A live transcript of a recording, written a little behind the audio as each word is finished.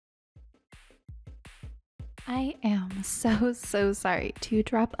I am so sorry to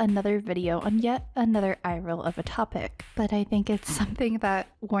drop another video on yet another eye roll of a topic, but I think it's something that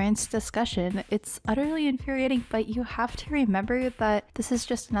warrants discussion. It's utterly infuriating, but you have to remember that this is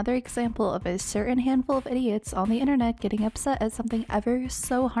just another example of a certain handful of idiots on the internet getting upset at something ever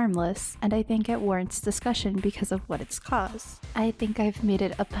so harmless, and I think it warrants discussion because of what it's caused. I think I've made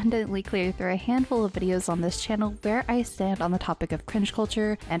it abundantly clear through a handful of videos on this channel where I stand on the topic of cringe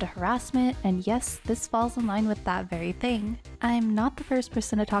culture and harassment, and yes, this falls in line with that very thing. I'm not the first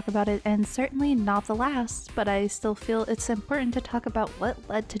person to talk about it, and certainly not the last, but I still feel it's important to talk about what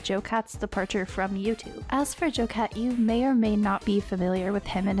led to JoCat's departure from YouTube. As for JoCat, you may or may not be familiar with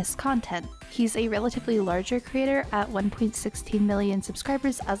him and his content. He's a relatively larger creator at 1.16 million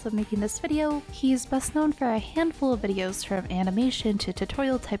subscribers as of making this video. He's best known for a handful of videos from animation to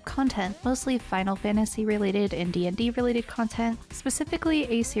tutorial type content, mostly Final Fantasy related and D&D related content, specifically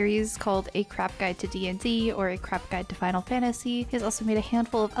a series called A Crap Guide to D&D or A Crap Guide to Final Fantasy. He's also made a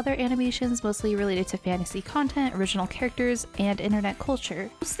handful of other animations mostly related to fantasy content, original characters, and internet culture.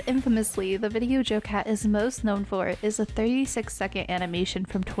 Most infamously, the video JoCat is most known for is a 36-second animation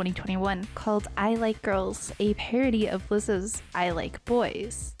from 2021 called I Like Girls, a parody of Lizzo's I Like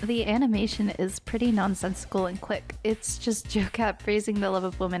Boys. The animation is pretty nonsensical and quick. It's just JoCat praising the love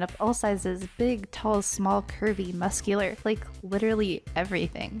of women of all sizes, big, tall, small, curvy, muscular, like literally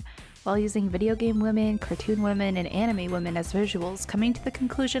everything, while using video game women, cartoon women, and anime women as visuals, coming to the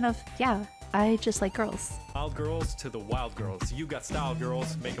conclusion of, yeah, I just like girls. Wild girls to the wild girls. You got style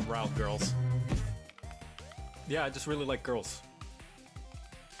girls, make them wild girls. Yeah, I just really like girls.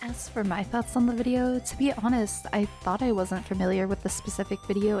 As for my thoughts on the video, to be honest, I thought I wasn't familiar with the specific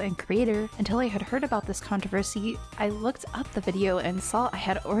video and creator until I had heard about this controversy. I looked up the video and saw I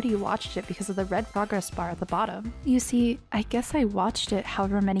had already watched it because of the red progress bar at the bottom. You see, I guess I watched it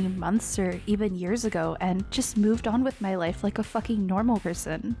however many months or even years ago and just moved on with my life like a fucking normal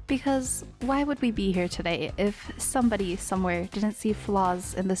person. Because why would we be here today if somebody somewhere didn't see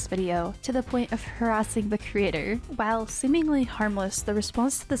flaws in this video to the point of harassing the creator? While seemingly harmless, the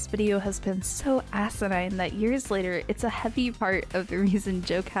response to this video has been so asinine that years later it's a heavy part of the reason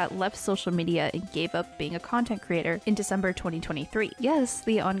JoCat left social media and gave up being a content creator in December 2023. Yes,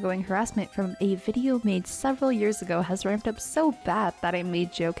 the ongoing harassment from a video made several years ago has ramped up so bad that it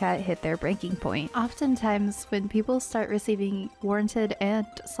made JoCat hit their breaking point. Oftentimes, when people start receiving warranted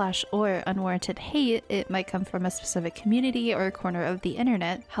and/or unwarranted hate, it might come from a specific community or a corner of the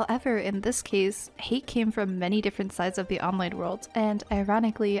internet. However, in this case, hate came from many different sides of the online world, and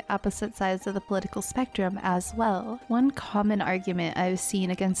ironically, opposite sides of the political spectrum as well. One common argument I've seen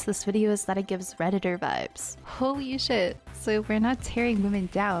against this video is that it gives Redditor vibes. Holy shit. So we're not tearing women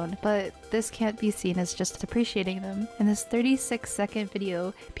down, but this can't be seen as just appreciating them. In this 36-second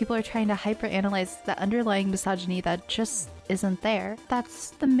video, people are trying to hyperanalyze the underlying misogyny that just isn't there.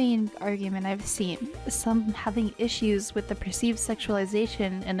 That's the main argument I've seen. Some having issues with the perceived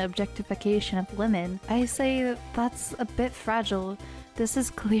sexualization and objectification of women. I say that's a bit fragile. This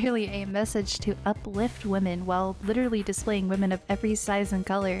is clearly a message to uplift women while literally displaying women of every size and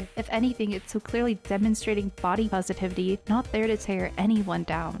color. If anything, it's so clearly demonstrating body positivity, not there to tear anyone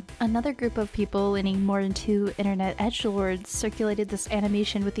down. Another group of people leaning more into internet edgelords circulated this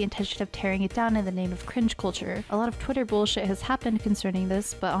animation with the intention of tearing it down in the name of cringe culture. A lot of Twitter bullshit has happened concerning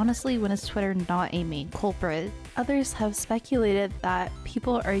this, but honestly, when is Twitter not a main culprit? Others have speculated that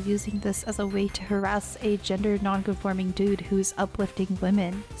people are using this as a way to harass a gender non-conforming dude who's uplifting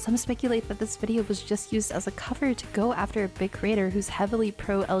women. Some speculate that this video was just used as a cover to go after a big creator who's heavily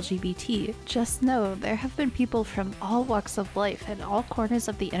pro-LGBT. Just know, there have been people from all walks of life and all corners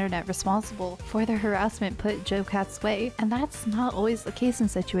of the internet responsible for the harassment put JoCat's way, and that's not always the case in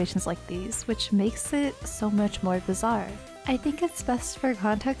situations like these, which makes it so much more bizarre. I think it's best for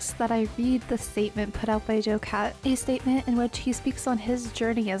context that I read the statement put out by JoCat, a statement in which he speaks on his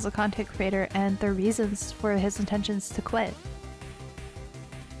journey as a content creator and the reasons for his intentions to quit.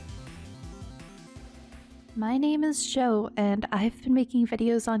 My name is Jo, and I've been making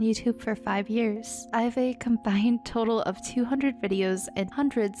videos on YouTube for 5 years. I have a combined total of 200 videos and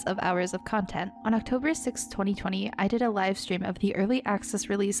hundreds of hours of content. On October 6, 2020, I did a live stream of the early access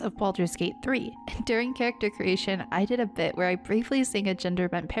release of Baldur's Gate 3. During character creation, I did a bit where I briefly sang a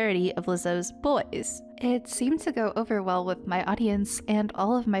gender-bent parody of Lizzo's Boys. It seemed to go over well with my audience and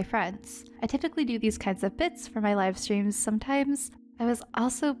all of my friends. I typically do these kinds of bits for my live streams. Sometimes I was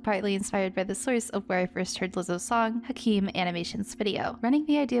also partly inspired by the source of where I first heard Lizzo's song, Hakeem Animation's video. Running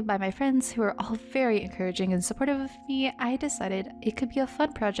the idea by my friends, who were all very encouraging and supportive of me, I decided it could be a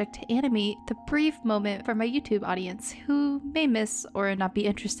fun project to animate the brief moment for my YouTube audience who may miss or not be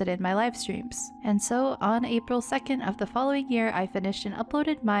interested in my live streams. And so on April 2nd of the following year, I finished and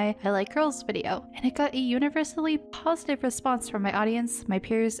uploaded my I Like Girls video, and it got a universally positive response from my audience, my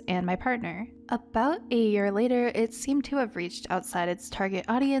peers, and my partner. About a year later, it seemed to have reached outside its target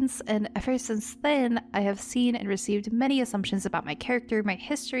audience, and ever since then, I have seen and received many assumptions about my character, my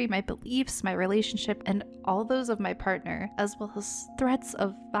history, my beliefs, my relationship, and all those of my partner, as well as threats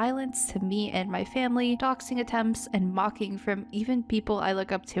of violence to me and my family, doxing attempts, and mocking from even people I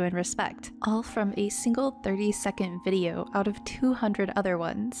look up to and respect, all from a single 30-second video out of 200 other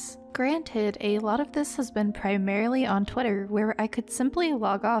ones. Granted, a lot of this has been primarily on Twitter, where I could simply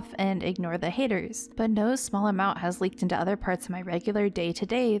log off and ignore the haters, but no small amount has leaked into other parts of my regular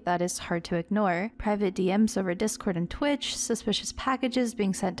day-to-day that is hard to ignore. Private DMs over Discord and Twitch, suspicious packages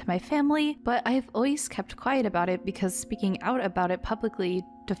being sent to my family, but I've always kept quiet about it because speaking out about it publicly,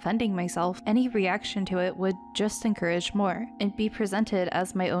 defending myself, any reaction to it would just encourage more and be presented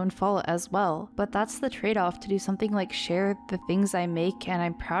as my own fault as well. But that's the trade-off to do something like share the things I make and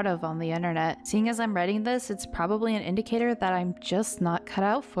I'm proud of on the internet. Seeing as I'm writing this, it's probably an indicator that I'm just not cut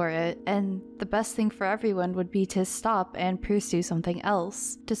out for it, and the best thing for everyone would be to stop and pursue something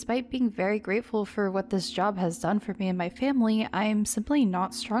else. Despite being very grateful for what this job has done for me and my family, I'm simply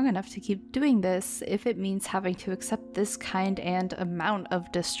not strong enough to keep doing this if it means having to accept this kind and amount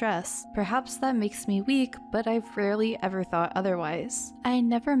of distress. Perhaps that makes me weak, but I've rarely ever thought otherwise. I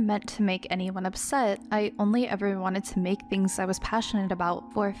never meant to make anyone upset. I only ever wanted to make things I was passionate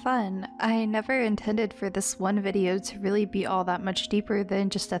about for fun. I never intended for this one video to really be all that much deeper than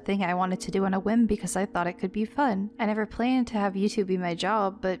just a thing I wanted to do on a whim because I thought it could be fun. I never planned to have YouTube be my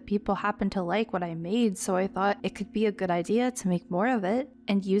job, but people happened to like what I made, so I thought it could be a good idea to make more of it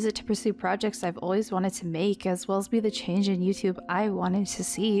and use it to pursue projects I've always wanted to make, as well as be the change in YouTube I wanted to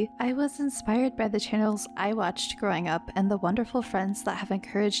see. I was inspired by the channels I watched growing up and the wonderful friends that have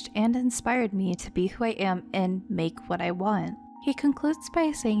encouraged and inspired me to be who I am and make what I want. He concludes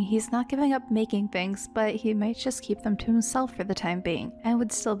by saying he's not giving up making things, but he might just keep them to himself for the time being, and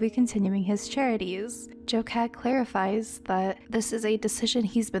would still be continuing his charities. JoCat clarifies that this is a decision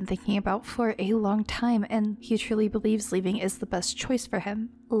he's been thinking about for a long time, and he truly believes leaving is the best choice for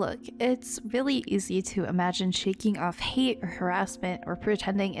him. Look, it's really easy to imagine shaking off hate or harassment or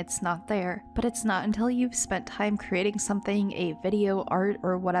pretending it's not there, but it's not until you've spent time creating something, a video, art,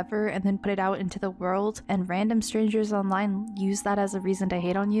 or whatever, and then put it out into the world, and random strangers online use that as a reason to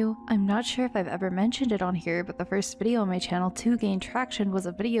hate on you. I'm not sure if I've ever mentioned it on here, but the first video on my channel to gain traction was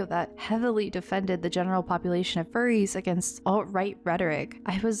a video that heavily defended the general population of furries against alt-right rhetoric.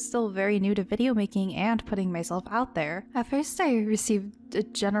 I was still very new to video making and putting myself out there. At first I received a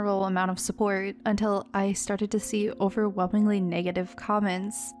general amount of support until I started to see overwhelmingly negative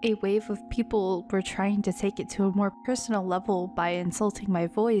comments. A wave of people were trying to take it to a more personal level by insulting my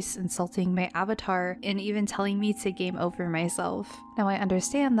voice, insulting my avatar, and even telling me to game over myself. Now I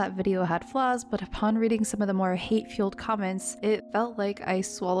understand that video had flaws, but upon reading some of the more hate-fueled comments, it felt like I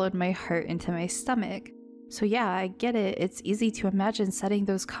swallowed my heart into my stomach. So yeah, I get it. It's easy to imagine setting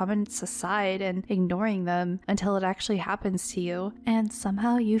those comments aside and ignoring them until it actually happens to you, and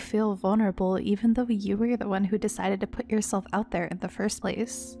somehow you feel vulnerable even though you were the one who decided to put yourself out there in the first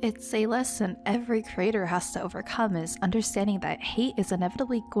place. It's a lesson every creator has to overcome, is understanding that hate is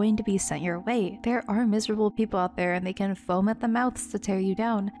inevitably going to be sent your way. There are miserable people out there and they can foam at the mouths to tear you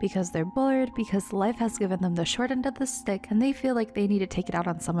down because they're bored, because life has given them the short end of the stick and they feel like they need to take it out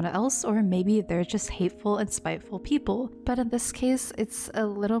on someone else, or maybe they're just hateful and spiteful people. But in this case, it's a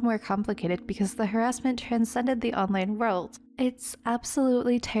little more complicated because the harassment transcended the online world. It's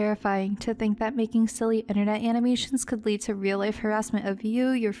absolutely terrifying to think that making silly internet animations could lead to real-life harassment of you,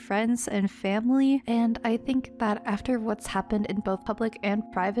 your friends, and family, and I think that after what's happened in both public and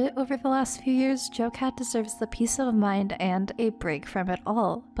private over the last few years, JoCat deserves the peace of mind and a break from it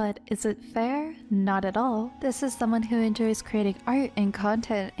all. But is it fair? Not at all. This is someone who enjoys creating art and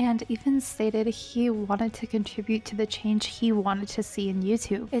content, and even stated he wanted to contribute to the change he wanted to see in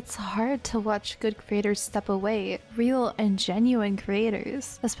YouTube. It's hard to watch good creators step away, real and genuine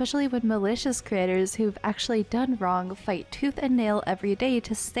creators, especially when malicious creators who've actually done wrong fight tooth and nail every day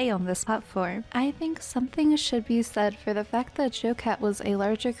to stay on this platform. I think something should be said for the fact that JoCat was a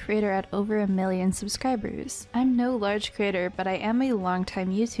larger creator at over 1 million subscribers. I'm no large creator, but I am a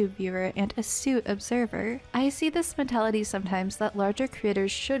longtime YouTube viewer and astute observer. I see this mentality sometimes that larger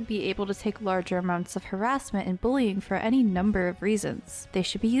creators should be able to take larger amounts of harassment and bullying for any number of reasons. They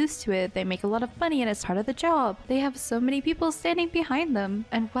should be used to it, they make a lot of money and it's part of the job. They have so many people standing behind them.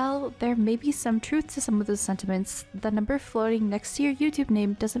 And while there may be some truth to some of those sentiments, the number floating next to your YouTube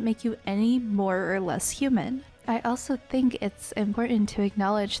name doesn't make you any more or less human. I also think it's important to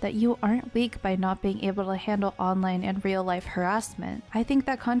acknowledge that you aren't weak by not being able to handle online and real-life harassment. I think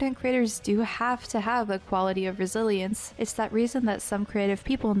that content creators do have to have a quality of resilience. It's that reason that some creative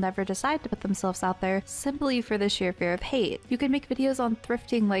people never decide to put themselves out there simply for the sheer fear of hate. You can make videos on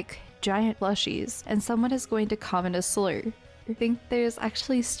thrifting like giant plushies, and someone is going to comment a slur. I think there's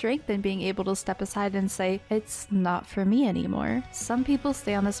actually strength in being able to step aside and say, it's not for me anymore. Some people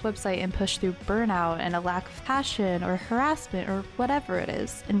stay on this website and push through burnout and a lack of passion or harassment or whatever it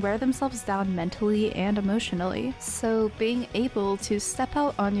is, and wear themselves down mentally and emotionally. So being able to step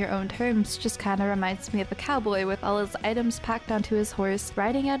out on your own terms just kind of reminds me of a cowboy with all his items packed onto his horse,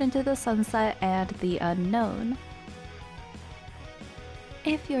 riding out into the sunset and the unknown.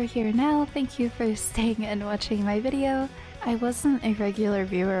 If you're here now, thank you for staying and watching my video. I wasn't a regular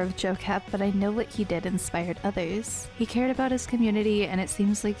viewer of JoCat, but I know what he did inspired others. He cared about his community, and it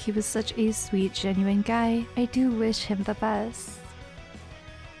seems like he was such a sweet, genuine guy. I do wish him the best.